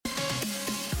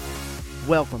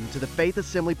Welcome to the Faith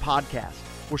Assembly Podcast.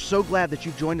 We're so glad that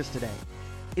you've joined us today.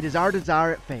 It is our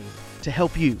desire at Faith to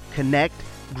help you connect,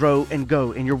 grow, and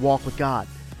go in your walk with God.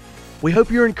 We hope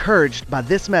you're encouraged by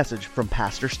this message from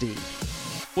Pastor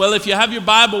Steve. Well, if you have your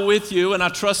Bible with you, and I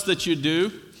trust that you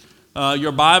do,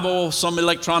 your Bible, some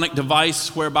electronic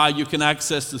device whereby you can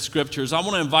access the Scriptures, I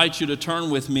want to invite you to turn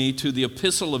with me to the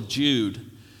Epistle of Jude.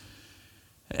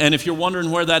 And if you're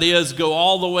wondering where that is, go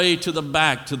all the way to the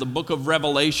back, to the book of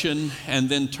Revelation, and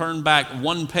then turn back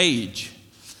one page,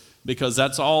 because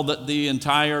that's all that the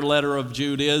entire letter of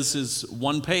Jude is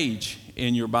one page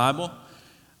in your Bible.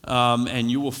 And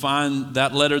you will find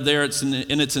that letter there. It's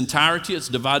in its entirety. It's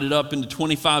divided up into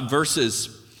 25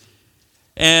 verses.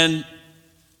 And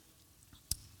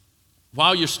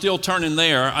while you're still turning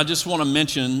there, I just want to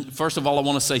mention, first of all, I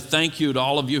want to say thank you to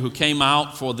all of you who came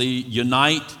out for the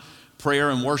Unite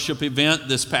prayer and worship event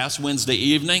this past Wednesday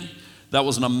evening. That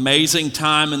was an amazing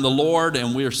time in the Lord,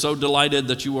 and we are so delighted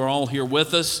that you were all here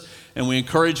with us. And we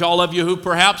encourage all of you who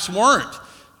perhaps weren't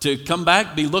to come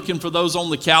back, be looking for those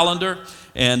on the calendar,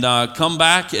 and come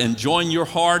back and join your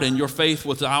heart and your faith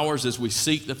with ours as we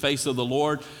seek the face of the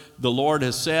Lord. The Lord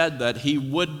has said that He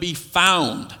would be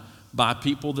found by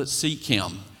people that seek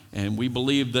Him. And we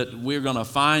believe that we're going to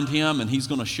find Him, and He's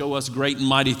going to show us great and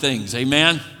mighty things.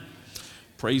 Amen?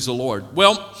 Praise the Lord.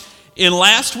 Well, in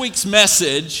last week's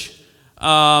message,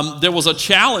 there was a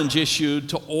challenge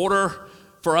issued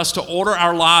for us to order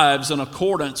our lives in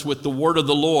accordance with the word of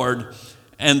the Lord,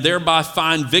 and thereby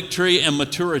find victory and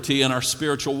maturity in our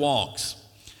spiritual walks.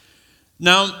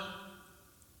 Now,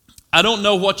 I don't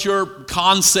know what your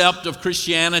concept of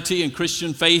Christianity and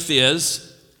Christian faith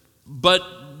is,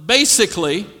 but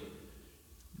basically,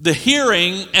 the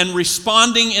hearing and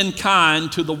responding in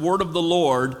kind to the word of the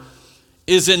Lord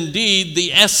is indeed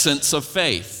the essence of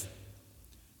faith.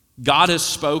 God has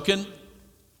spoken,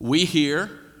 we hear,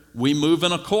 we move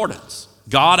in accordance.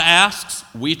 God asks,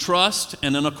 we trust,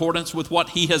 and in accordance with what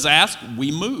He has asked,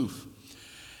 we move.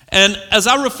 And as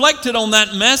I reflected on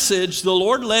that message, the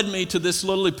Lord led me to this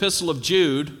little epistle of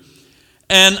Jude,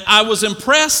 and I was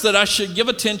impressed that I should give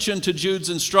attention to Jude's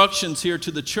instructions here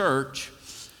to the church,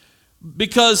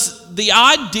 because the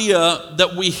idea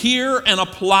that we hear and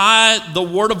apply the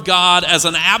Word of God as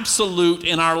an absolute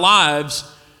in our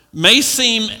lives may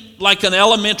seem like an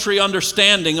elementary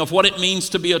understanding of what it means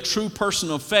to be a true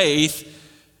person of faith,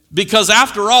 because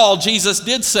after all, Jesus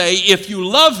did say, if you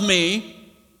love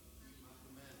me,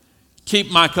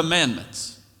 keep my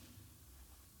commandments.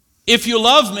 If you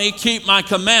love me, keep my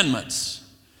commandments.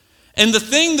 And the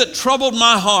thing that troubled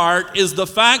my heart is the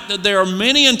fact that there are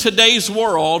many in today's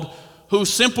world who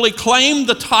simply claim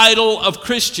the title of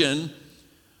Christian,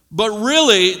 but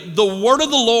really the word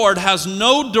of the Lord has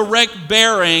no direct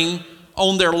bearing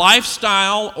on their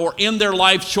lifestyle or in their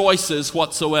life choices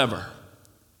whatsoever.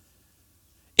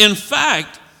 In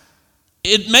fact,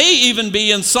 it may even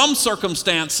be in some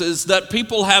circumstances that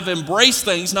people have embraced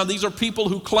things. Now, these are people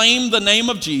who claim the name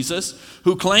of Jesus,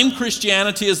 who claim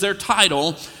Christianity as their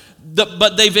title,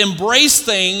 but they've embraced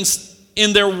things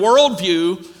in their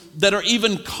worldview that are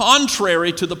even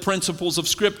contrary to the principles of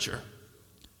Scripture.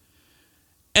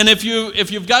 And if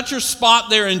you've got your spot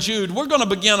there in Jude, we're going to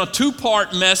begin a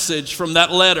two-part message from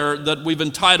that letter that we've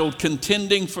entitled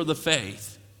Contending for the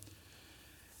Faith.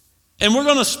 And we're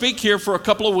going to speak here for a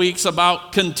couple of weeks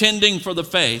about contending for the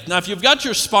faith. Now, if you've got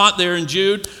your spot there in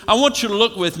Jude, I want you to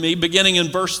look with me beginning in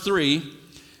verse 3.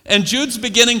 And Jude's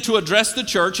beginning to address the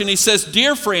church, and he says,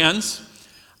 "Dear friends,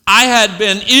 I had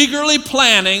been eagerly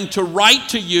planning to write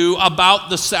to you about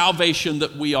the salvation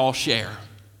that we all share."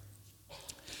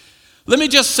 Let me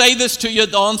just say this to you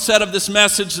at the onset of this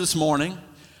message this morning,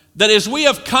 that as we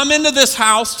have come into this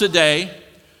house today,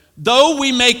 though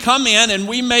we may come in and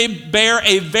we may bear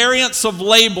a variance of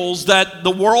labels that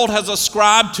the world has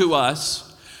ascribed to us,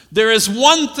 there is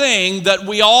one thing that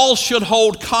we all should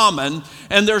hold common,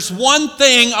 and there's one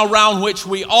thing around which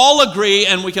we all agree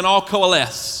and we can all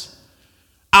coalesce.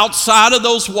 Outside of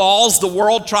those walls, the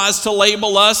world tries to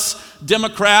label us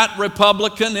Democrat,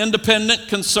 Republican, Independent,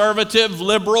 Conservative,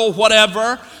 Liberal,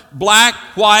 whatever, black,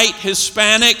 white,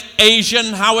 Hispanic, Asian,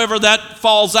 however that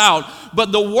falls out.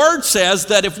 But the Word says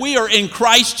that if we are in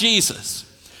Christ Jesus,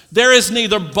 there is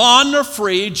neither bond nor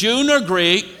free, Jew nor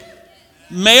Greek,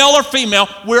 male or female.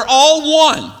 We're all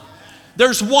one.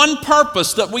 There's one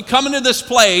purpose that we come into this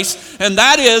place, and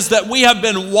that is that we have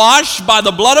been washed by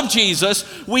the blood of Jesus.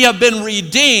 We have been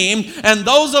redeemed, and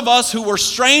those of us who were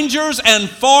strangers and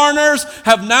foreigners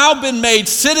have now been made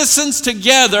citizens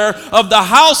together of the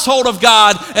household of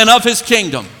God and of His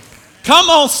kingdom. Come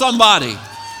on, somebody.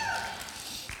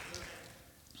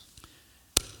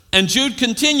 And Jude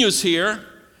continues here,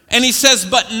 and he says,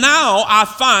 but now I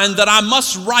find that I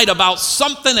must write about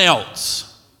something else.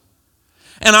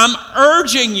 And I'm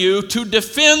urging you to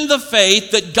defend the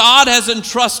faith that God has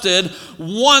entrusted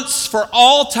once for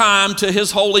all time to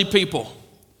his holy people.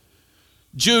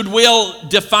 Jude will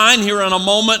define here in a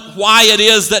moment why it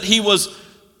is that he was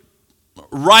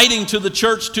writing to the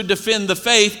church to defend the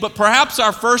faith, but perhaps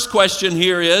our first question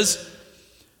here is,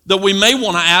 that we may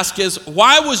want to ask is,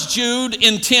 why was Jude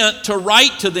intent to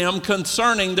write to them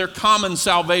concerning their common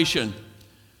salvation?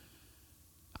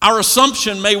 Our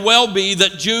assumption may well be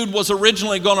that Jude was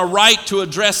originally going to write to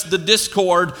address the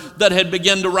discord that had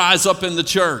begun to rise up in the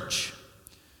church.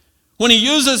 When he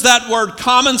uses that word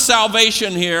common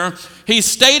salvation here, he's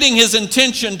stating his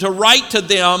intention to write to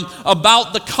them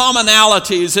about the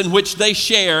commonalities in which they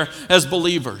share as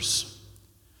believers.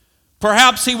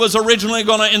 Perhaps he was originally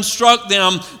going to instruct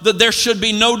them that there should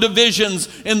be no divisions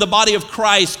in the body of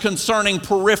Christ concerning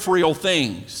peripheral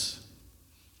things.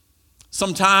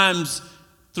 Sometimes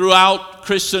throughout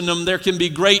Christendom, there can be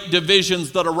great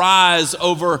divisions that arise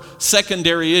over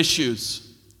secondary issues.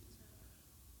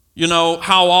 You know,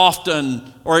 how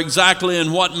often or exactly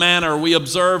in what manner we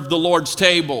observe the Lord's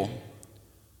table.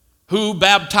 Who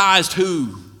baptized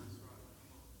who?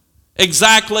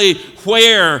 Exactly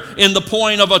where in the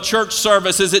point of a church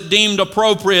service is it deemed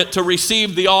appropriate to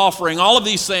receive the offering? All of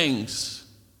these things.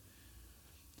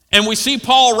 And we see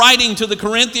Paul writing to the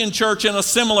Corinthian church in a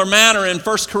similar manner in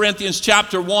 1 Corinthians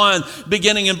chapter 1,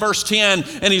 beginning in verse 10.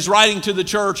 And he's writing to the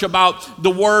church about the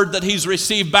word that he's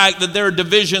received back, that there are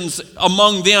divisions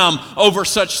among them over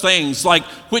such things, like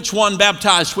which one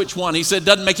baptized which one. He said it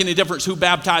doesn't make any difference who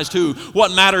baptized who.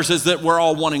 What matters is that we're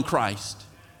all one in Christ.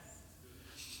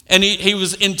 And he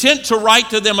was intent to write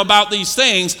to them about these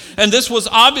things. And this was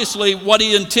obviously what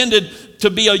he intended to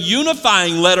be a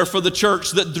unifying letter for the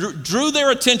church that drew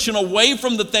their attention away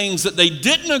from the things that they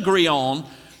didn't agree on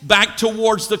back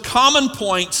towards the common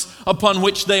points upon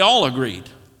which they all agreed.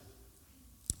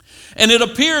 And it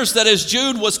appears that as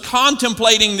Jude was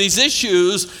contemplating these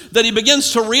issues, that he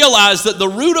begins to realize that the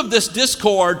root of this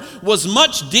discord was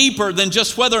much deeper than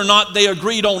just whether or not they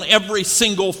agreed on every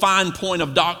single fine point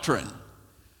of doctrine.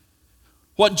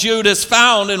 What Jude has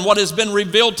found and what has been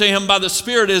revealed to him by the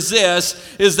Spirit is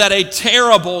this, is that a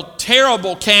terrible,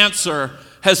 terrible cancer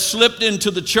has slipped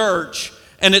into the church,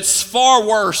 and it's far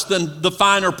worse than the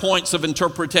finer points of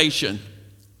interpretation.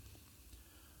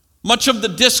 Much of the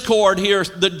discord here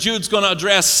that Jude's going to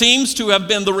address seems to have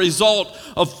been the result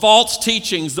of false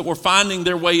teachings that were finding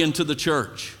their way into the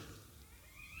church.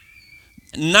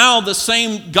 Now the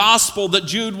same gospel that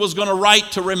Jude was going to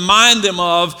write to remind them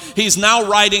of, he's now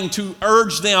writing to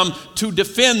urge them to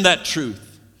defend that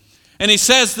truth. And he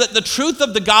says that the truth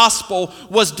of the gospel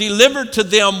was delivered to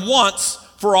them once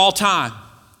for all time.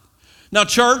 Now,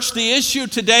 church, the issue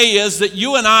today is that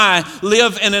you and I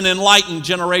live in an enlightened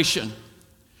generation.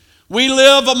 We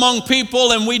live among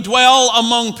people and we dwell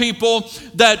among people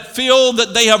that feel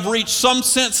that they have reached some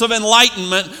sense of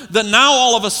enlightenment, that now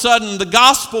all of a sudden the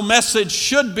gospel message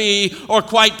should be, or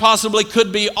quite possibly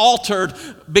could be, altered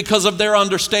because of their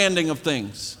understanding of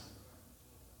things.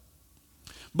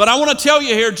 But I want to tell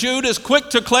you here, Jude is quick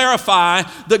to clarify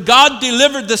that God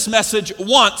delivered this message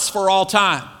once for all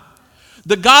time.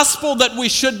 The gospel that we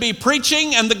should be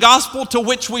preaching and the gospel to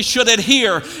which we should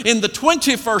adhere in the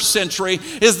 21st century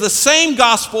is the same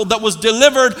gospel that was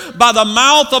delivered by the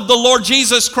mouth of the Lord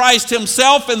Jesus Christ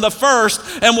himself in the first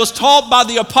and was taught by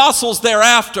the apostles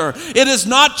thereafter. It has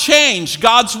not changed.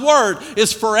 God's word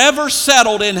is forever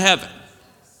settled in heaven.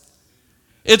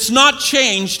 It's not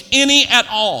changed any at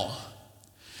all.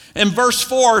 In verse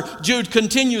 4, Jude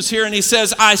continues here and he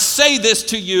says, I say this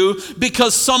to you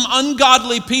because some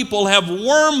ungodly people have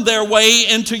wormed their way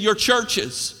into your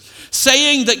churches,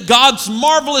 saying that God's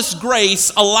marvelous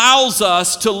grace allows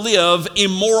us to live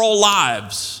immoral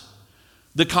lives.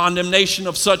 The condemnation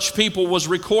of such people was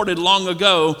recorded long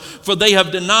ago, for they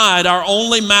have denied our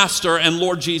only Master and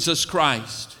Lord Jesus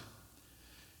Christ.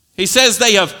 He says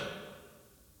they have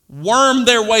wormed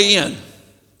their way in.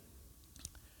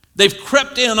 They've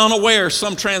crept in unaware,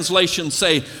 some translations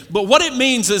say. But what it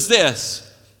means is this,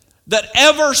 that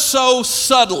ever so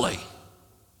subtly,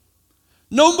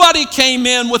 nobody came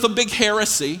in with a big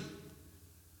heresy.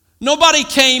 Nobody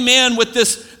came in with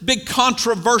this big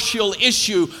controversial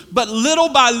issue, but little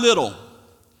by little,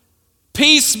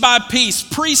 piece by piece,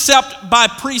 precept by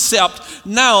precept,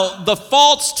 now the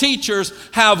false teachers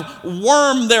have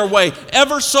wormed their way,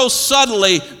 ever so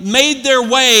subtly made their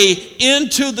way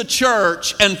into the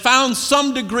church and found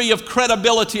some degree of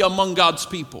credibility among God's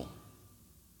people.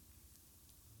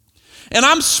 And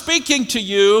I'm speaking to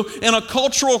you in a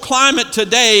cultural climate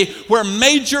today where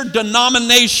major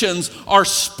denominations are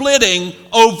splitting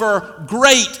over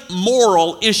great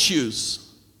moral issues.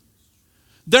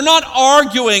 They're not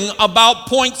arguing about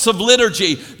points of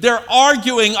liturgy. They're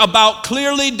arguing about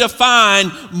clearly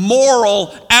defined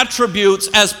moral attributes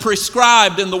as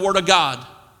prescribed in the Word of God.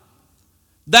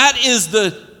 That is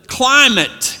the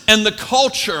climate and the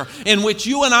culture in which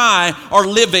you and I are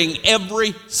living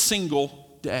every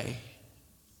single day.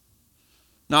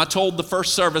 Now, I told the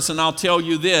first service, and I'll tell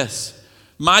you this.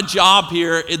 My job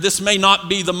here, this may not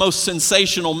be the most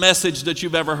sensational message that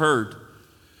you've ever heard,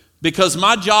 because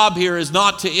my job here is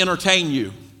not to entertain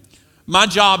you. My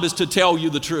job is to tell you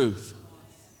the truth.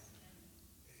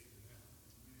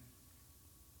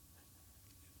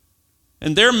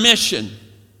 And their mission,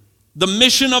 the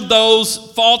mission of those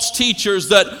false teachers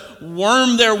that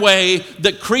worm their way,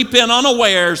 that creep in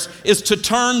unawares, is to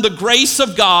turn the grace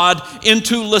of God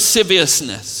into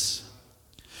lasciviousness.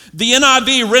 The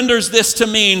NIV renders this to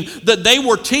mean that they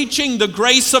were teaching the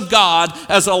grace of God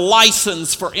as a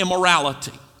license for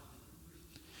immorality.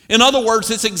 In other words,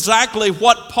 it's exactly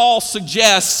what Paul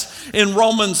suggests in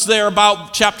Romans there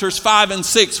about chapters 5 and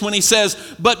 6 when he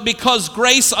says, but because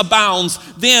grace abounds,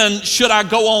 then should I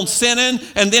go on sinning?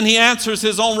 And then he answers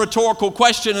his own rhetorical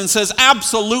question and says,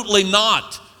 absolutely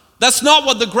not. That's not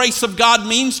what the grace of God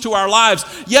means to our lives.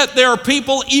 Yet there are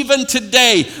people even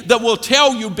today that will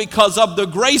tell you because of the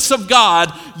grace of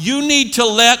God, you need to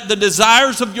let the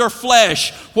desires of your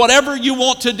flesh, whatever you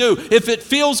want to do, if it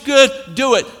feels good,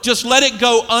 do it. Just let it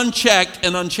go unchecked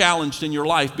and unchallenged in your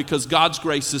life because God's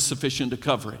grace is sufficient to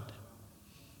cover it.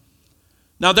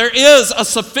 Now there is a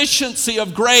sufficiency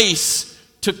of grace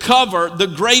to cover the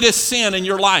greatest sin in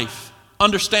your life.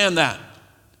 Understand that.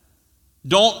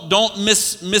 Don't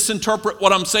misinterpret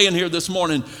what I'm saying here this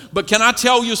morning. But can I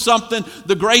tell you something?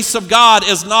 The grace of God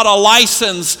is not a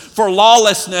license for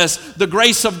lawlessness. The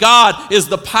grace of God is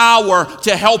the power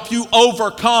to help you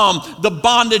overcome the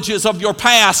bondages of your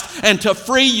past and to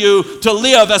free you to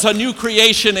live as a new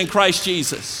creation in Christ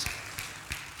Jesus.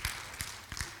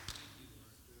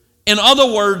 In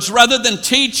other words, rather than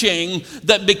teaching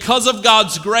that because of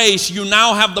God's grace you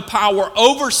now have the power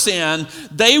over sin,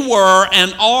 they were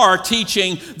and are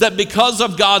teaching that because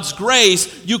of God's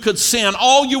grace you could sin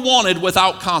all you wanted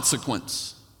without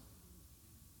consequence.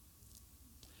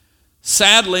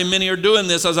 Sadly, many are doing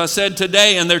this, as I said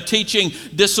today, and they're teaching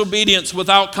disobedience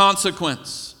without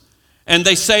consequence. And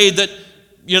they say that,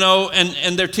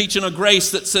 and they're teaching a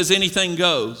grace that says anything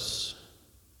goes.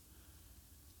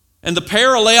 And the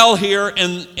parallel here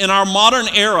in our modern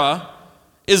era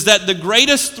is that the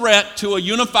greatest threat to a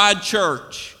unified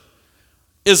church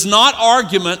is not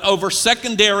argument over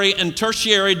secondary and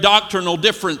tertiary doctrinal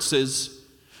differences,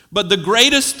 but the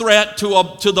greatest threat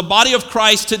to the body of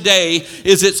Christ today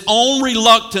is its own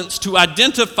reluctance to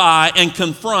identify and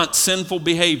confront sinful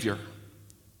behavior.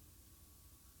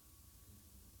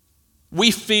 We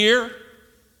fear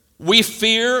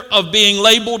of being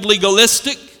labeled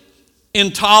legalistic,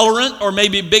 intolerant, or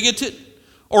maybe bigoted,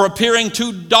 or appearing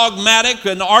too dogmatic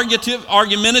and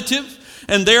argumentative,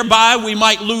 and thereby we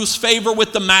might lose favor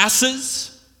with the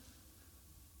masses.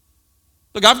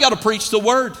 Look, I've got to preach the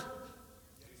word,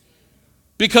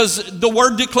 because the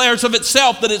word declares of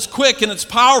itself that it's quick and it's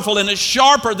powerful and it's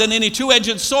sharper than any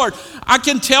two-edged sword. I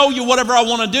can tell you whatever I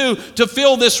want to do to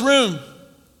fill this room.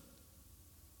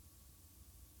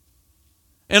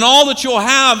 And all that you'll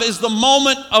have is the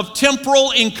moment of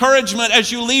temporal encouragement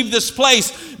as you leave this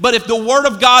place. But if the Word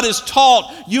of God is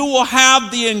taught, you will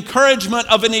have the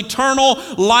encouragement of an eternal,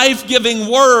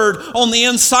 life-giving Word on the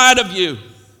inside of you.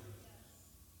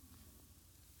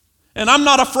 And I'm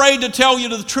not afraid to tell you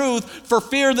the truth for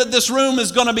fear that this room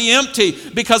is going to be empty,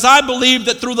 because I believe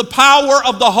that through the power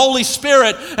of the Holy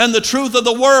Spirit and the truth of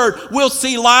the Word, we'll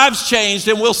see lives changed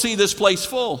and we'll see this place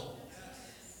full.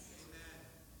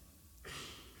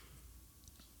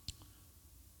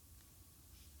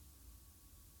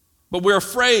 But we're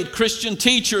afraid Christian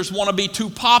teachers want to be too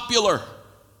popular.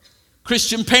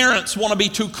 Christian parents want to be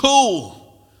too cool.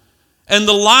 And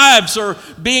the lives are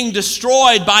being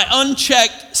destroyed by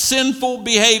unchecked sinful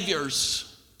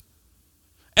behaviors.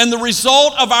 And the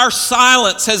result of our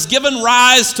silence has given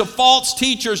rise to false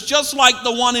teachers just like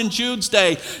the one in Jude's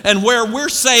day. And where we're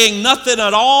saying nothing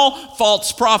at all,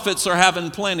 false prophets are having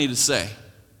plenty to say.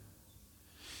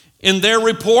 In their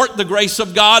report, the grace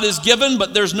of God is given,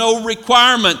 but there's no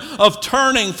requirement of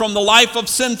turning from the life of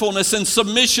sinfulness and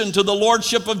submission to the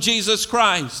lordship of Jesus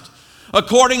Christ.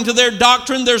 According to their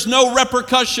doctrine, there's no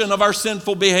repercussion of our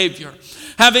sinful behavior.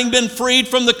 Having been freed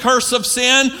from the curse of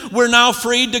sin, we're now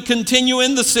freed to continue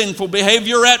in the sinful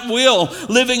behavior at will,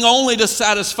 living only to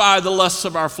satisfy the lusts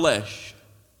of our flesh.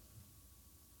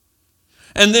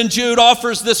 And then Jude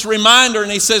offers this reminder,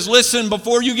 and he says, listen,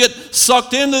 before you get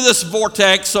sucked into this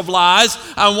vortex of lies,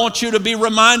 I want you to be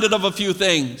reminded of a few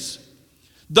things.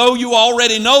 Though you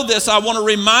already know this, I want to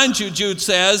remind you, Jude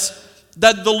says,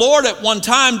 that the Lord at one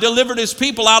time delivered his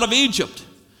people out of Egypt,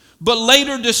 but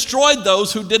later destroyed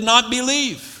those who did not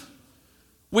believe.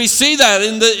 We see that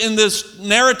in the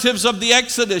narratives of the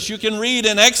Exodus. You can read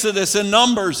in Exodus and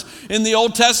Numbers in the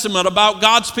Old Testament about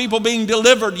God's people being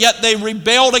delivered, yet they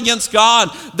rebelled against God.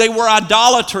 They were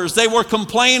idolaters. They were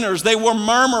complainers. They were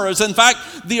murmurers. In fact,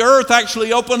 the earth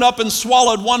actually opened up and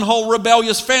swallowed one whole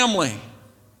rebellious family.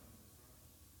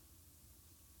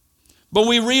 But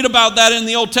we read about that in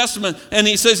the Old Testament, and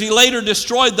he says he later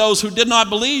destroyed those who did not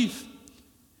believe.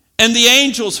 And the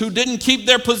angels who didn't keep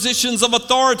their positions of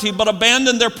authority but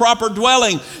abandoned their proper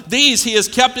dwelling, these he has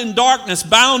kept in darkness,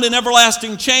 bound in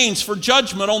everlasting chains for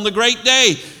judgment on the great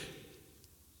day.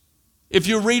 If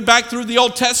you read back through the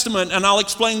Old Testament, and I'll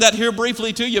explain that here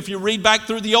briefly to you, if you read back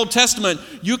through the Old Testament,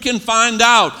 you can find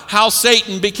out how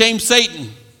Satan became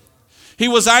Satan. He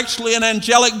was actually an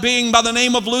angelic being by the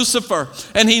name of Lucifer,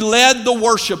 and he led the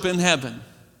worship in heaven.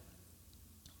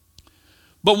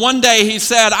 But one day he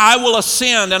said, I will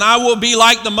ascend and I will be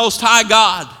like the Most High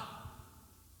God.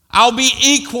 I'll be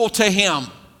equal to him.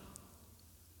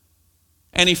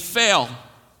 And he fell.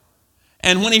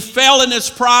 And when he fell in his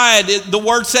pride, the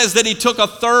word says that he took a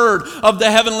third of the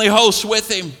heavenly host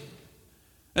with him.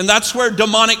 And that's where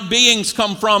demonic beings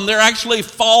come from. They're actually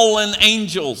fallen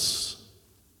angels.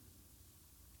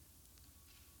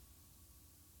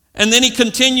 And then he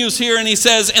continues here and he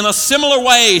says, in a similar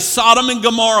way, Sodom and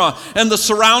Gomorrah and the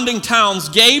surrounding towns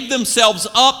gave themselves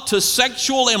up to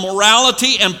sexual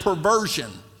immorality and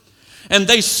perversion. And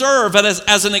they serve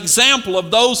as an example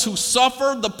of those who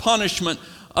suffer the punishment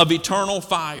of eternal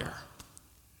fire.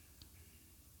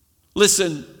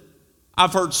 Listen,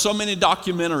 I've heard so many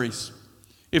documentaries.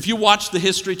 If you watch the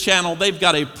History Channel, they've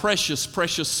got a precious,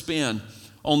 precious spin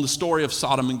on the story of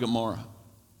Sodom and Gomorrah.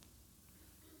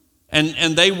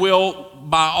 And they will,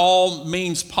 by all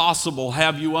means possible,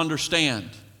 have you understand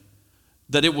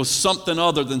that it was something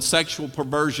other than sexual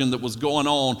perversion that was going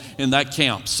on in that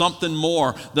camp. Something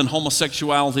more than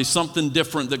homosexuality, something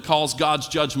different that caused God's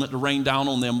judgment to rain down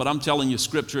on them. But I'm telling you,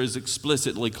 Scripture is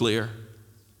explicitly clear.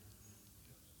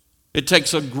 It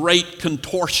takes a great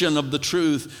contortion of the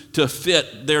truth to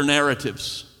fit their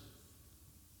narratives.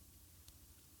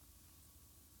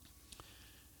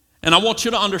 And I want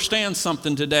you to understand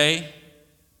something today,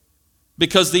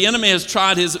 because the enemy has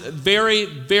tried his very,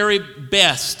 very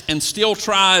best and still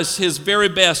tries his very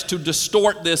best to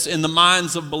distort this in the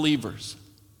minds of believers.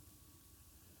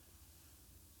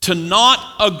 To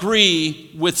not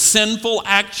agree with sinful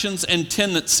actions and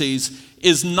tendencies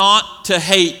is not to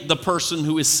hate the person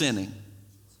who is sinning.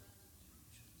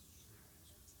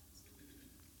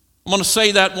 I'm going to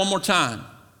say that one more time.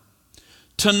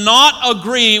 To not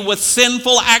agree with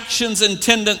sinful actions and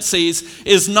tendencies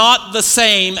is not the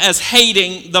same as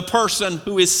hating the person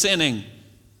who is sinning.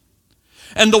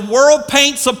 And the world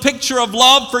paints a picture of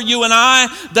love for you and I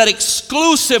that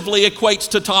exclusively equates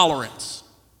to tolerance.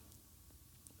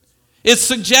 It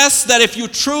suggests that if you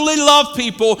truly love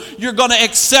people, you're going to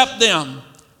accept them.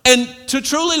 And to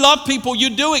truly love people,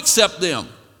 you do accept them.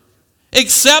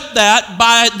 Except that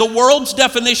by the world's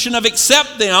definition of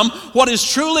accept them, what is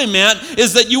truly meant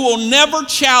is that you will never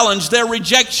challenge their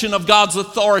rejection of God's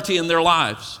authority in their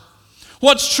lives.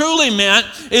 What's truly meant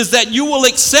is that you will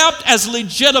accept as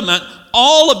legitimate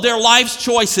all of their life's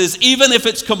choices, even if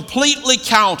it's completely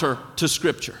counter to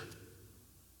Scripture.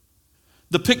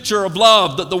 The picture of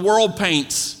love that the world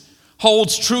paints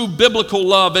holds true biblical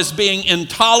love as being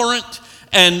intolerant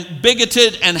and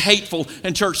bigoted and hateful.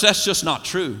 And church, that's just not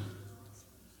true.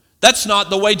 That's not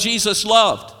the way Jesus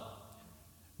loved.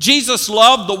 Jesus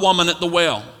loved the woman at the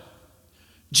well.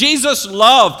 Jesus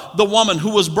loved the woman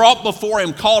who was brought before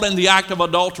him caught in the act of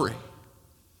adultery.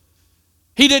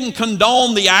 He didn't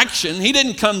condone the action. He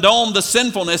didn't condone the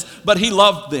sinfulness, but he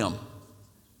loved them.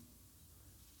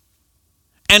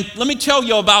 And let me tell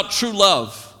you about true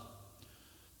love.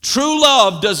 True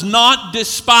love does not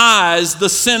despise the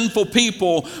sinful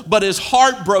people, but is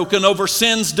heartbroken over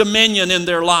sin's dominion in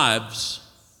their lives.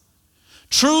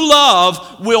 True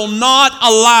love will not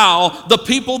allow the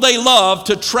people they love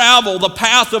to travel the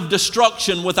path of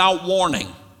destruction without warning.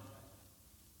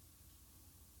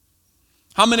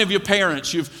 How many of your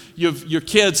parents, your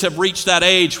kids have reached that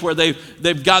age where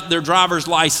they've got their driver's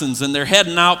license and they're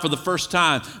heading out for the first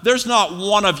time? There's not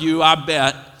one of you, I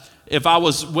bet, if I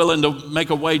was willing to make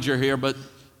a wager here, but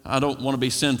I don't want to be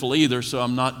sinful either, so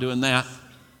I'm not doing that.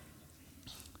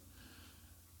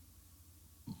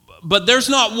 But there's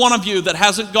not one of you that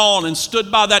hasn't gone and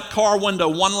stood by that car window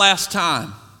one last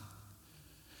time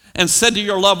and said to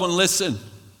your loved one, listen,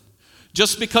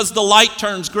 just because the light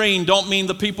turns green don't mean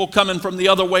the people coming from the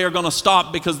other way are going to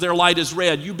stop because their light is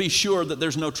red. You be sure that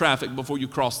there's no traffic before you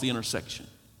cross the intersection.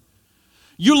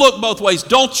 You look both ways.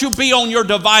 Don't you be on your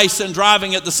device and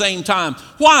driving at the same time.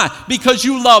 Why? Because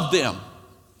you love them.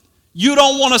 You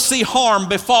don't want to see harm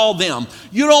befall them.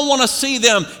 You don't want to see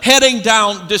them heading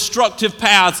down destructive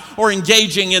paths or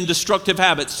engaging in destructive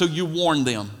habits, so you warn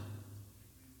them.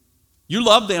 You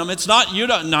love them. It's not, you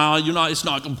don't, no, you're not, it's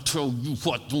not going to tell you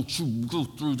what, don't you go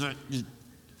through that.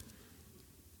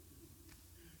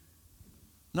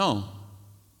 No.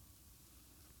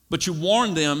 But you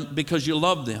warn them because you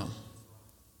love them.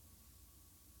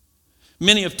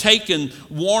 Many have taken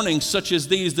warnings such as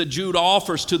these that Jude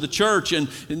offers to the church, and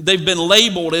they've been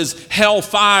labeled as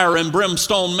hellfire and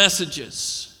brimstone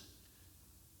messages.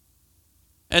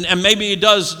 And maybe he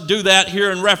does do that here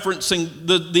in referencing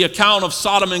the account of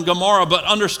Sodom and Gomorrah, but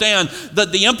understand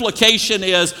that the implication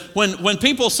is when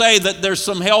people say that there's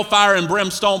some hellfire and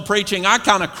brimstone preaching, I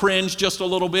kind of cringe just a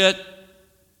little bit.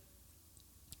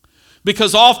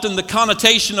 Because often the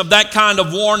connotation of that kind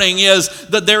of warning is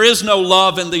that there is no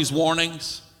love in these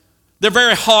warnings. They're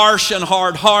very harsh and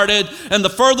hard-hearted, and the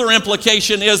further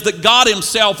implication is that God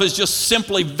himself is just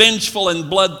simply vengeful and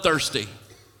bloodthirsty.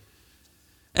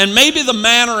 And maybe the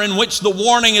manner in which the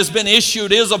warning has been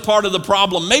issued is a part of the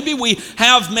problem. Maybe we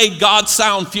have made God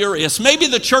sound furious. Maybe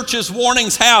the church's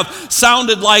warnings have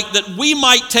sounded like that we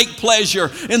might take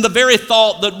pleasure in the very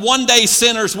thought that one day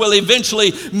sinners will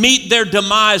eventually meet their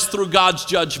demise through God's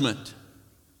judgment.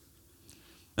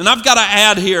 And I've got to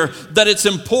add here that it's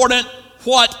important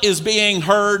what is being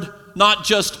heard, not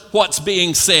just what's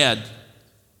being said.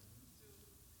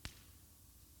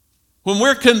 When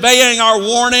we're conveying our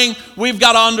warning, we've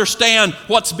got to understand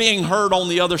what's being heard on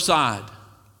the other side.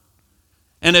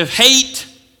 And if hate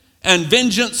and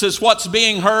vengeance is what's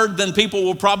being heard, then people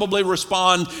will probably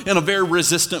respond in a very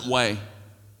resistant way.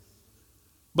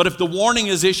 But if the warning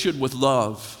is issued with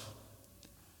love,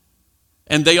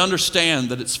 and they understand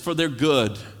that it's for their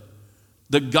good,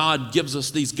 that God gives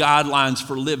us these guidelines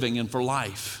for living and for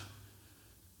life,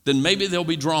 then maybe they'll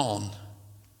be drawn.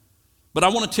 But I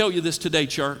want to tell you this today,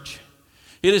 church.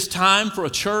 It is time for a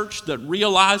church that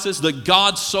realizes that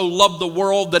God so loved the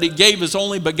world that he gave his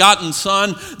only begotten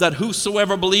Son, that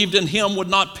whosoever believed in him would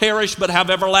not perish but have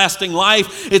everlasting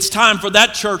life. It's time for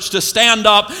that church to stand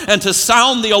up and to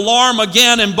sound the alarm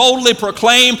again and boldly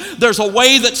proclaim there's a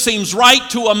way that seems right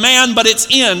to a man, but its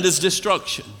end is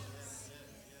destruction.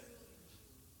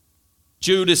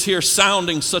 Jude is here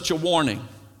sounding such a warning.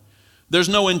 There's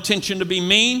no intention to be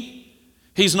mean.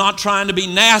 He's not trying to be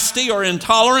nasty or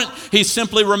intolerant. He's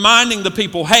simply reminding the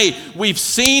people, hey, we've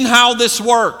seen how this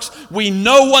works. We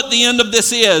know what the end of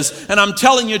this is. And I'm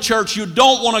telling you, church, you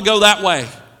don't want to go that way.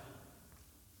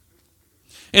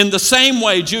 In the same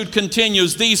way, Jude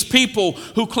continues, these people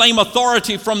who claim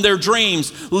authority from their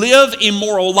dreams live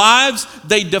immoral lives.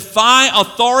 They defy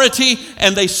authority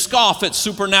and they scoff at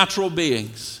supernatural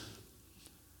beings.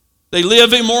 They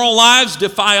live immoral lives,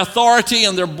 defy authority,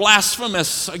 and they're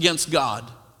blasphemous against God.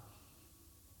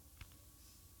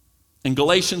 In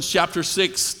Galatians chapter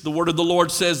 6, the word of the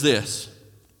Lord says this: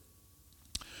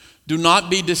 do not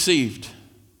be deceived.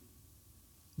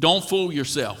 Don't fool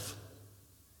yourself.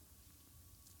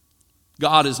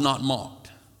 God is not mocked.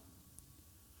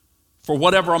 For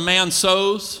whatever a man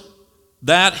sows,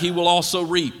 that he will also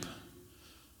reap.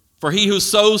 For he who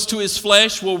sows to his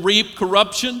flesh will reap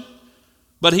corruption,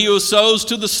 but he who sows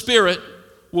to the Spirit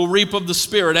will reap of the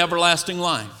Spirit everlasting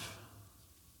life.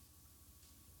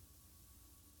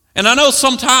 And I know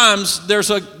sometimes there's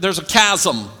a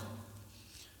chasm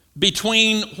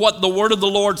between what the word of the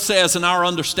Lord says and our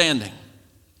understanding.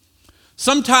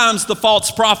 Sometimes the false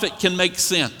prophet can make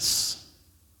sense.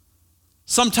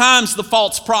 Sometimes the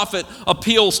false prophet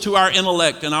appeals to our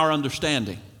intellect and our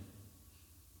understanding.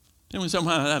 And we say,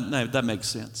 that makes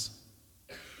sense.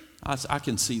 I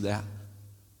can see that.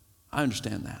 I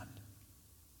understand that.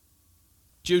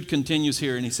 Jude continues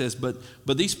here and he says, but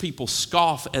these people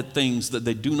scoff at things that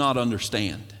they do not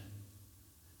understand.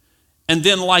 And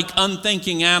then like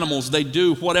unthinking animals, they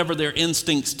do whatever their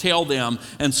instincts tell them,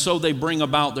 and so they bring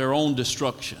about their own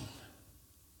destruction.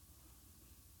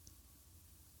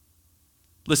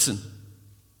 Listen,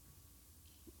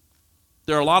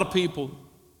 There are a lot of people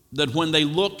that when they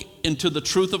look into the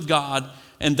truth of God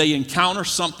and they encounter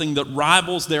something that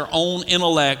rivals their own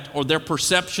intellect or their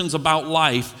perceptions about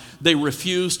life, they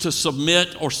refuse to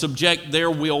submit or subject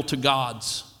their will to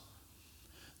God's.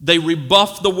 They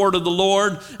rebuff the word of the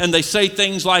Lord and they say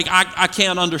things like, I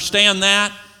can't understand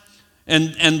that,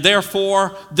 and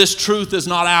therefore this truth is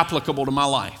not applicable to my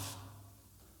life.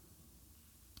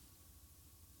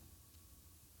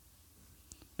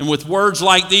 And with words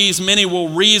like these, many will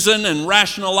reason and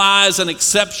rationalize an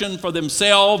exception for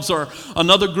themselves or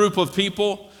another group of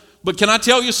people. But can I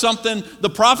tell you something? The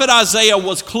prophet Isaiah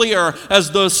was clear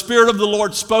as the Spirit of the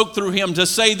Lord spoke through him to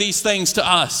say these things to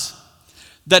us.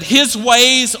 That his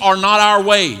ways are not our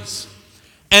ways.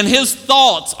 And his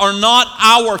thoughts are not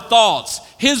our thoughts.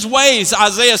 His ways,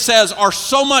 Isaiah says, are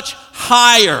so much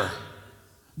higher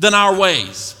than our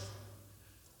ways.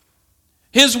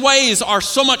 His ways are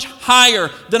so much higher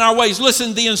than our ways.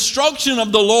 Listen, the instruction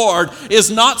of the Lord is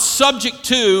not subject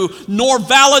to nor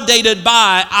validated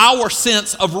by our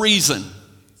sense of reason.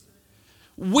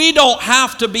 We don't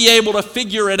have to be able to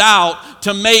figure it out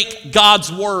to make God's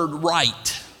word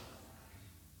right.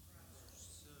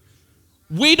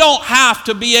 We don't have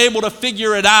to be able to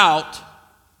figure it out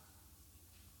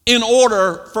in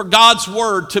order for God's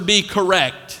word to be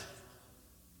correct.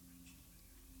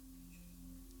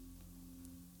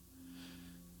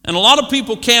 And a lot of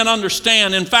people can't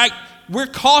understand. In fact, we're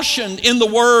cautioned in the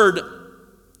Word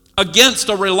against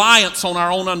a reliance on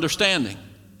our own understanding.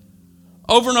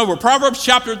 Over and over. Proverbs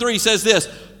chapter 3 says this,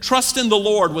 trust in the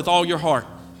Lord with all your heart.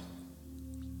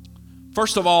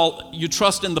 First of all, you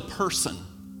trust in the person.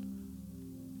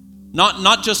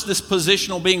 Not just this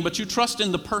positional being, but you trust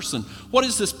in the person. What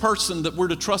is this person that we're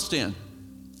to trust in?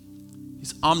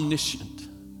 He's omniscient.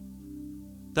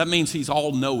 That means he's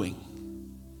all-knowing.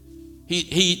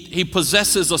 He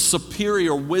possesses a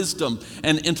superior wisdom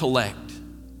and intellect.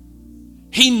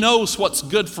 He knows what's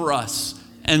good for us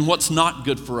and what's not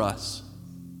good for us.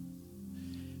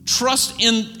 Trust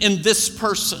in this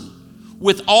person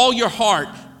with all your heart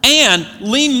and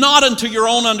lean not unto your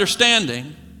own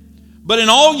understanding, but in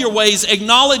all your ways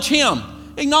acknowledge him.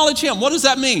 Acknowledge him. What does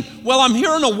that mean? Well, I'm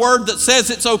hearing a word that says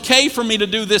it's okay for me to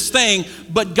do this thing,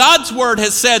 but God's word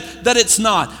has said that it's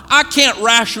not. I can't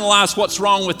rationalize what's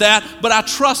wrong with that, but I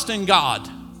trust in God.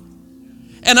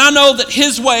 And I know that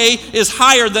his way is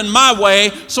higher than my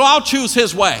way, so I'll choose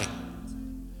his way.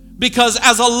 Because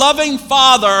as a loving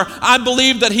father, I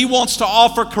believe that he wants to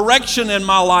offer correction in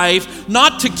my life,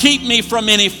 not to keep me from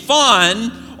any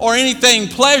fun or anything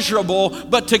pleasurable,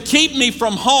 but to keep me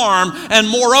from harm and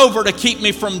moreover to keep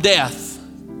me from death.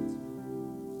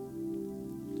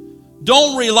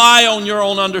 Don't rely on your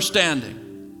own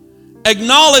understanding.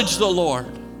 Acknowledge the Lord.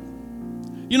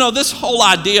 You know, this whole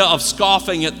idea of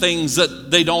scoffing at things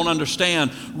that they don't understand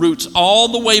roots all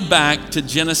the way back to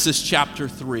Genesis chapter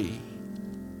 3.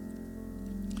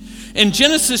 In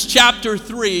Genesis chapter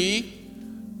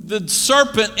 3, the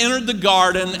serpent entered the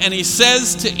garden and he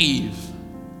says to Eve,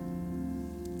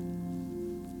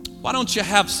 why don't you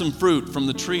have some fruit from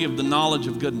the tree of the knowledge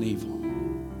of good and evil?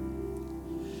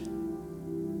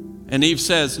 And Eve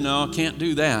says, no, I can't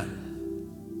do that.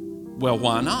 Well,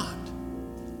 why not?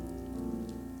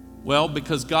 Well,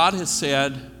 because God has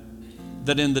said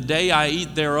that in the day I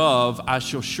eat thereof, I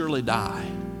shall surely die.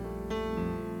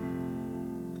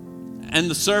 And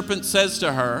the serpent says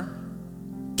to her,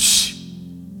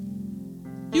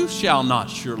 you shall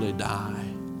not surely die.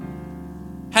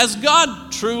 Has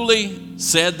God truly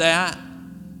said that?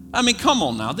 I mean, come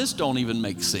on now, this don't even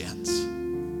make sense.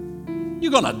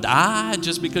 You're going to die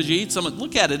just because you eat something.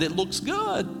 Look at it, it looks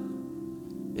good.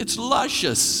 It's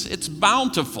luscious, it's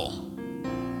bountiful.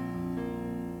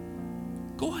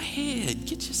 Go ahead,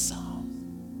 get you some.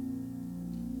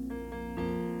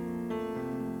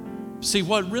 See,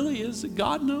 what really is that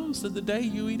God knows that the day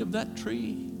you eat of that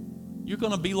tree, you're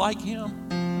going to be like him.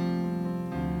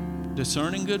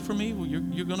 Discerning good from evil,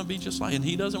 you're going to be just like, and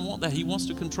he doesn't want that. He wants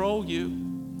to control you.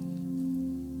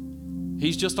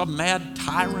 He's just a mad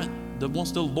tyrant that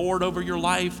wants to lord over your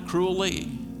life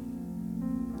cruelly.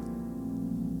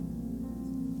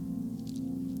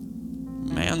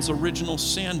 Man's original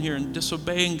sin here in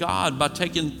disobeying God by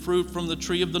taking fruit from the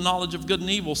tree of the knowledge of good and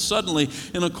evil. Suddenly,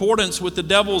 in accordance with the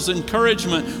devil's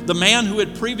encouragement, the man who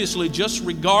had previously just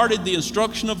regarded the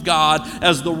instruction of God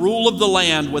as the rule of the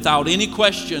land without any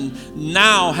question,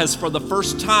 now has for the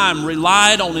first time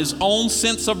relied on his own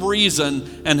sense of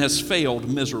reason and has failed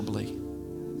miserably.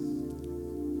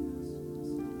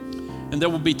 And there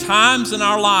will be times in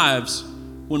our lives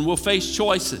when we'll face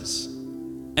choices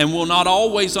and we'll not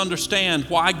always understand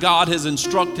why God has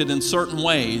instructed in certain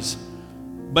ways.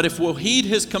 But if we'll heed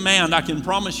his command, I can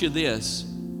promise you this,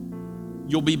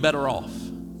 you'll be better off.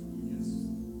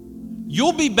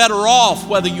 You'll be better off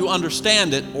whether you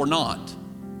understand it or not.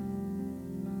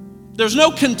 There's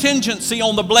no contingency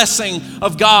on the blessing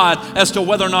of God as to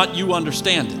whether or not you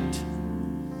understand it.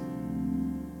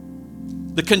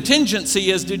 The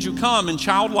contingency is, did you come in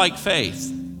childlike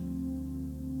faith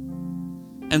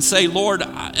and say, Lord,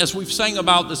 as we've sang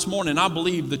about this morning, I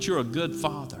believe that you're a good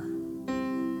Father,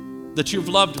 that you've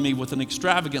loved me with an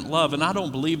extravagant love, and I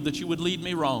don't believe that you would lead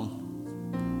me wrong.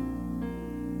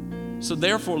 So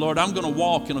therefore, Lord, I'm going to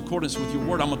walk in accordance with your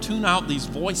word. I'm going to tune out these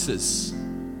voices.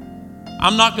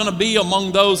 I'm not going to be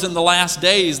among those in the last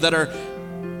days that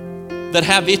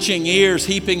have itching ears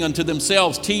heaping unto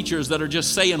themselves teachers that are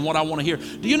just saying what I want to hear.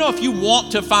 Do you know if you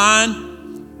want to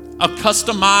find a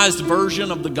customized version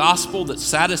of the gospel that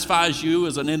satisfies you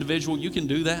as an individual, you can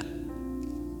do that?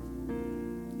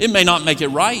 It may not make it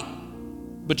right,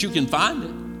 but you can find it.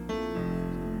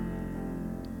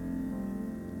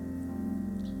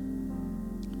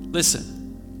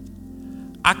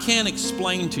 Listen, I can't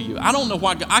explain to you. I don't know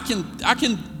why. I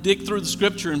can dig through the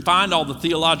scripture and find all the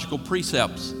theological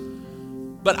precepts,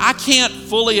 but I can't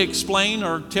fully explain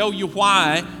or tell you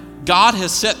why God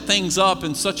has set things up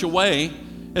in such a way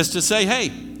as to say,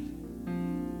 hey,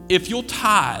 if you'll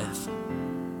tithe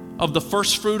of the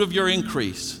first fruit of your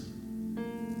increase,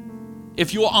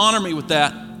 if you'll honor me with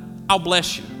that, I'll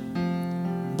bless you.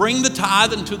 Bring the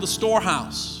tithe into the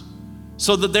storehouse,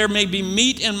 so that there may be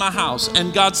meat in my house.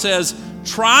 And God says,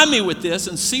 try me with this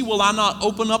and see, will I not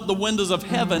open up the windows of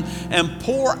heaven and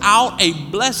pour out a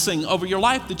blessing over your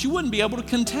life that you wouldn't be able to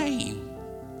contain.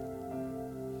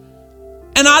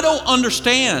 And I don't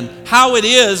understand how it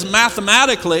is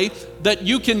mathematically that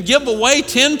you can give away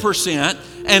 10%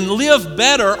 and live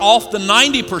better off the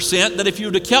 90% than if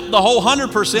you'd have kept the whole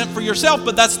 100% for yourself.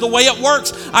 But that's the way it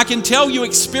works. I can tell you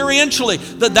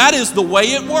experientially that that is the way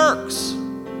it works.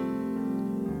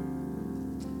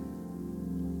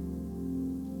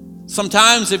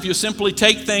 Sometimes if you simply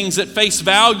take things at face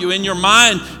value in your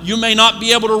mind, you may not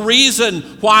be able to reason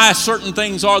why certain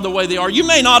things are the way they are. You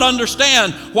may not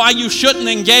understand why you shouldn't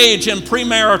engage in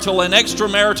premarital and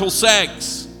extramarital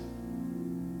sex.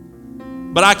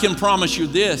 But I can promise you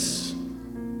this,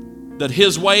 that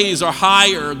his ways are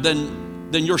higher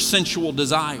than your sensual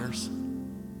desires.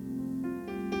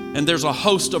 And there's a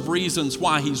host of reasons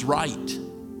why he's right.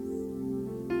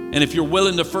 And if you're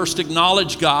willing to first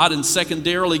acknowledge God and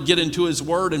secondarily get into his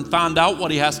word and find out what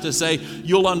he has to say,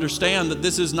 you'll understand that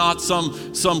this is not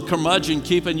some curmudgeon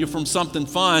keeping you from something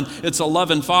fun. It's a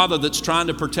loving Father that's trying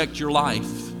to protect your life.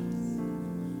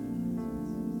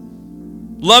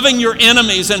 Loving your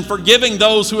enemies and forgiving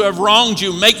those who have wronged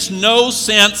you makes no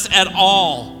sense at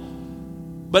all.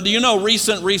 But do you know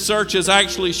recent research has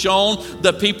actually shown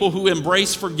that people who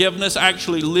embrace forgiveness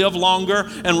actually live longer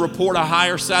and report a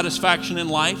higher satisfaction in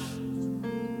life?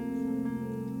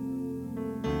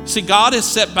 See, God has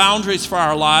set boundaries for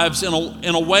our lives in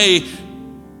a way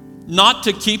not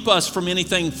to keep us from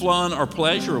anything fun or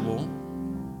pleasurable.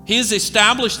 He has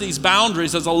established these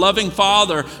boundaries as a loving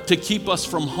Father to keep us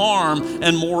from harm,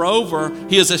 and moreover,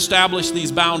 he has established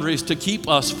these boundaries to keep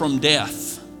us from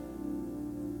death.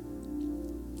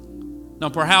 Now,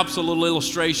 perhaps a little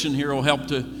illustration here will help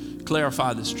to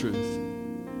clarify this truth.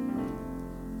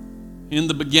 In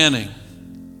the beginning,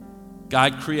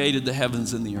 God created the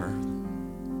heavens and the earth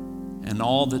and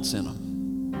all that's in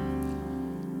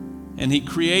them. And he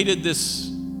created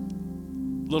this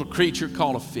little creature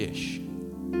called a fish.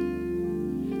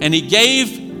 And he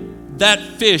gave that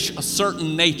fish a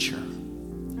certain nature.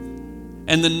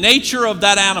 And the nature of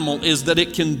that animal is that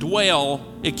it can dwell,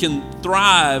 it can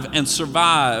thrive and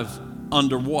survive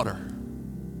underwater.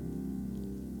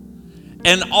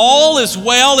 And all is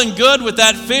well and good with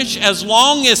that fish as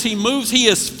long as he moves. He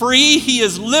is free, he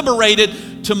is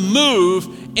liberated to move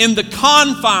in the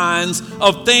confines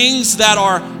of things that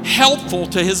are helpful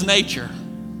to his nature.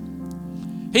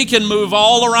 He can move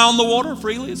all around the water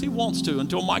freely as he wants to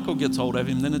until Michael gets hold of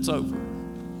him, then it's over.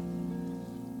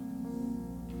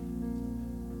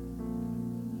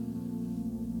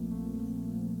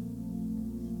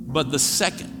 But the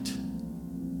second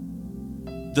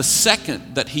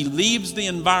that he leaves the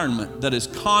environment that is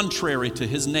contrary to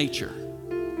his nature,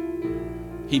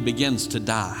 he begins to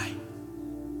die.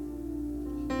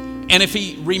 And if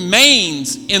he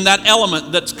remains in that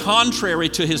element that's contrary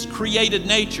to his created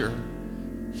nature,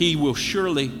 he will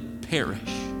surely perish.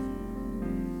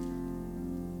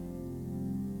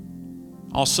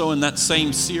 Also in that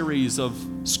same series of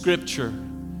scripture,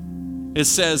 it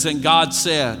says, and God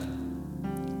said,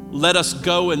 let us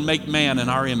go and make man in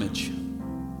our image.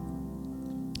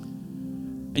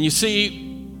 And you see,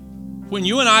 when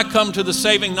you and I come to the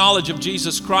saving knowledge of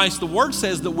Jesus Christ, the Word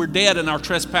says that we're dead in our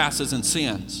trespasses and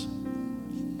sins.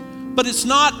 But it's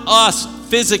not us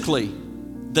physically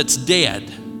that's dead.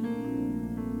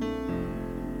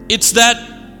 It's that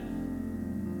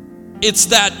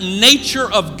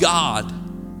nature of God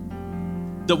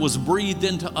that was breathed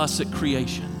into us at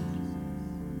creation.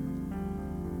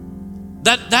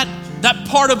 That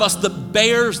part of us that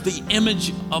bears the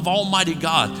image of Almighty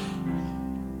God.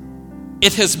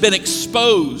 It has been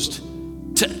exposed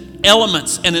to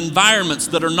elements and environments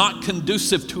that are not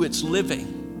conducive to its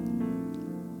living.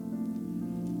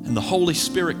 And the Holy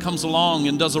Spirit comes along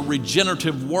and does a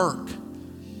regenerative work.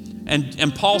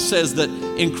 And Paul says that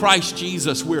in Christ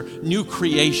Jesus we're new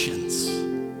creations.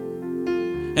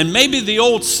 And maybe the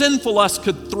old sinful us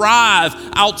could thrive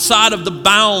outside of the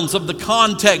bounds of the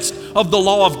context of the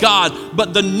law of God.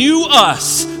 But the new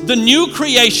us, the new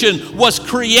creation, was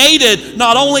created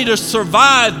not only to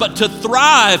survive, but to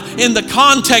thrive in the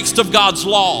context of God's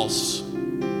laws.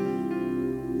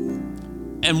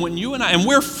 And when you and I, and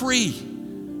we're free.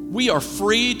 We are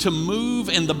free to move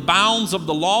in the bounds of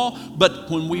the law, but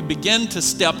when we begin to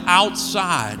step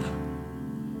outside,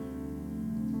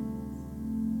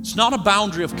 it's not a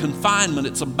boundary of confinement,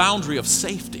 it's a boundary of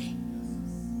safety.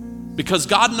 Because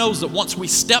God knows that once we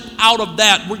step out of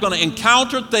that, we're going to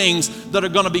encounter things that are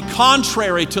going to be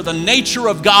contrary to the nature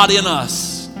of God in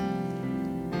us.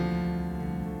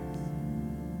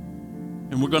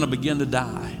 And we're going to begin to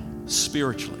die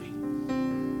spiritually.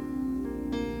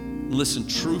 Listen,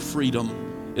 true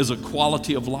freedom is a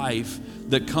quality of life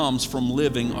that comes from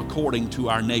living according to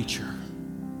our nature.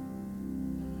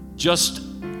 Just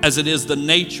as it is the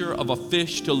nature of a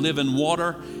fish to live in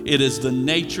water, it is the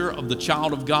nature of the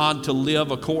child of God to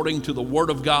live according to the Word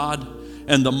of God.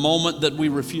 And the moment that we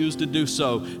refuse to do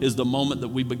so is the moment that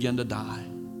we begin to die.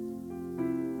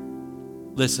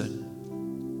 Listen,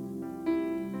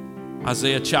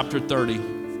 Isaiah chapter 30,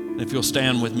 if you'll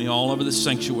stand with me all over this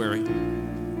sanctuary.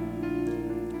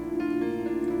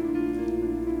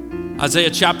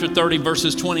 Isaiah chapter 30,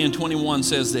 verses 20 and 21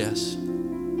 says this.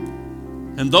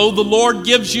 And though the Lord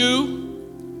gives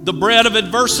you the bread of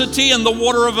adversity and the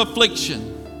water of affliction,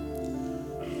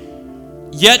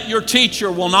 yet your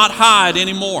teacher will not hide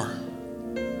anymore.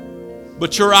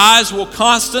 But your eyes will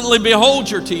constantly behold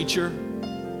your teacher,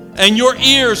 and your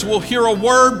ears will hear a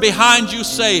word behind you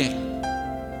saying,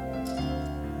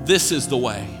 this is the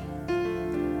way.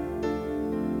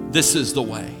 This is the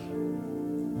way.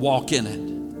 Walk in it.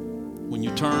 When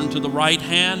you turn to the right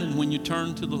hand and when you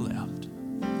turn to the left,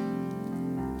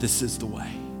 this is the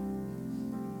way.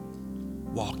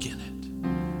 Walk in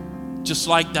it. Just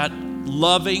like that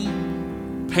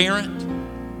loving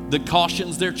parent that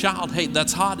cautions their child, hey,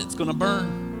 that's hot, it's going to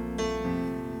burn.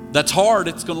 That's hard,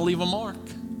 it's going to leave a mark.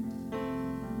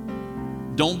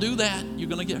 Don't do that, you're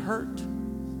going to get hurt.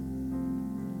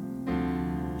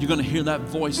 You're going to hear that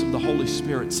voice of the Holy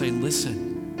Spirit saying, listen,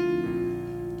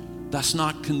 that's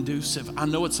not conducive. I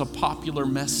know it's a popular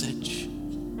message.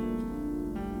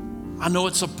 I know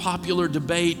it's a popular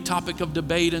topic of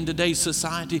debate in today's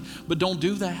society, but don't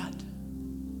do that.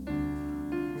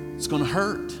 It's going to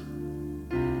hurt.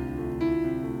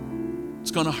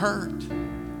 It's going to hurt.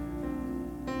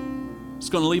 It's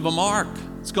going to leave a mark.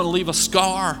 It's going to leave a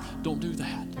scar. Don't do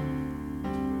that.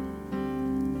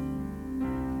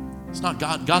 It's not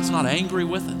God. God's not angry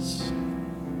with us.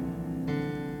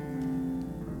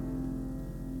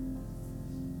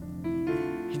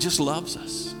 He just loves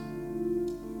us.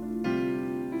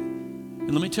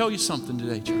 And let me tell you something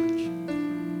today, church.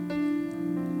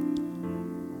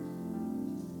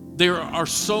 There are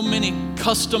so many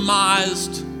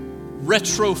customized,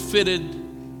 retrofitted,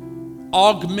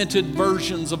 augmented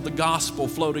versions of the gospel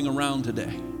floating around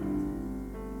today.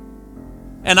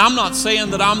 And I'm not saying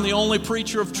that I'm the only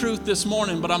preacher of truth this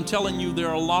morning, but I'm telling you there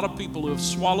are a lot of people who have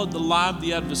swallowed the lie of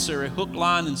the adversary, hook,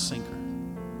 line, and sinker.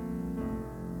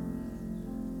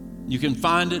 You can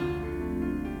find it,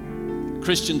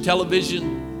 Christian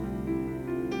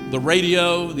television, the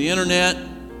radio, the internet.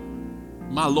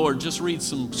 My Lord, just read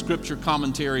some scripture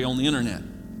commentary on the internet.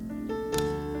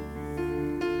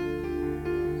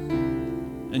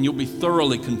 And you'll be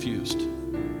thoroughly confused.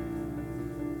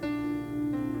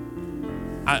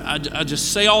 I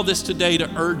just say all this today to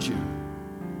urge you.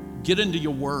 Get into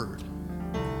your word.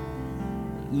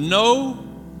 Know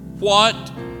what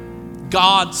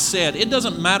God said. It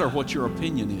doesn't matter what your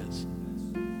opinion is.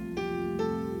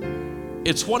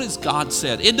 It's what has God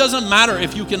said. It doesn't matter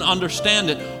if you can understand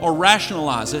it or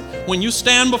rationalize it. When you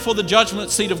stand before the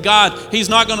judgment seat of God, He's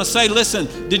not going to say,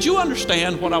 listen, did you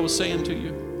understand what I was saying to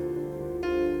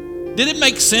you? Did it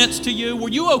make sense to you? Were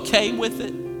you okay with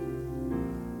it?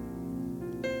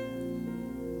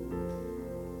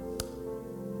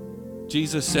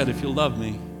 Jesus said, if you love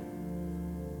me,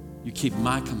 you keep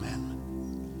my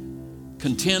commandment.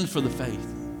 Contend for the faith.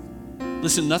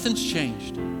 Listen, nothing's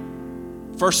changed.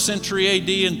 First century AD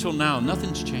until now,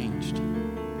 nothing's changed.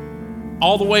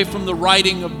 All the way from the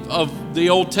writing of the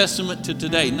Old Testament to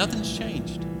today, nothing's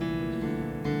changed.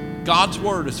 God's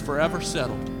word is forever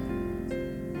settled.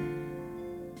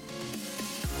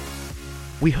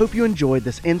 We hope you enjoyed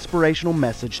this inspirational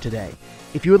message today.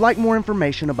 If you would like more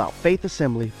information about Faith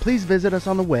Assembly, please visit us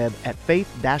on the web at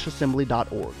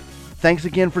faith-assembly.org. Thanks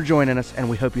again for joining us, and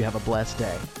we hope you have a blessed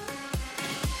day.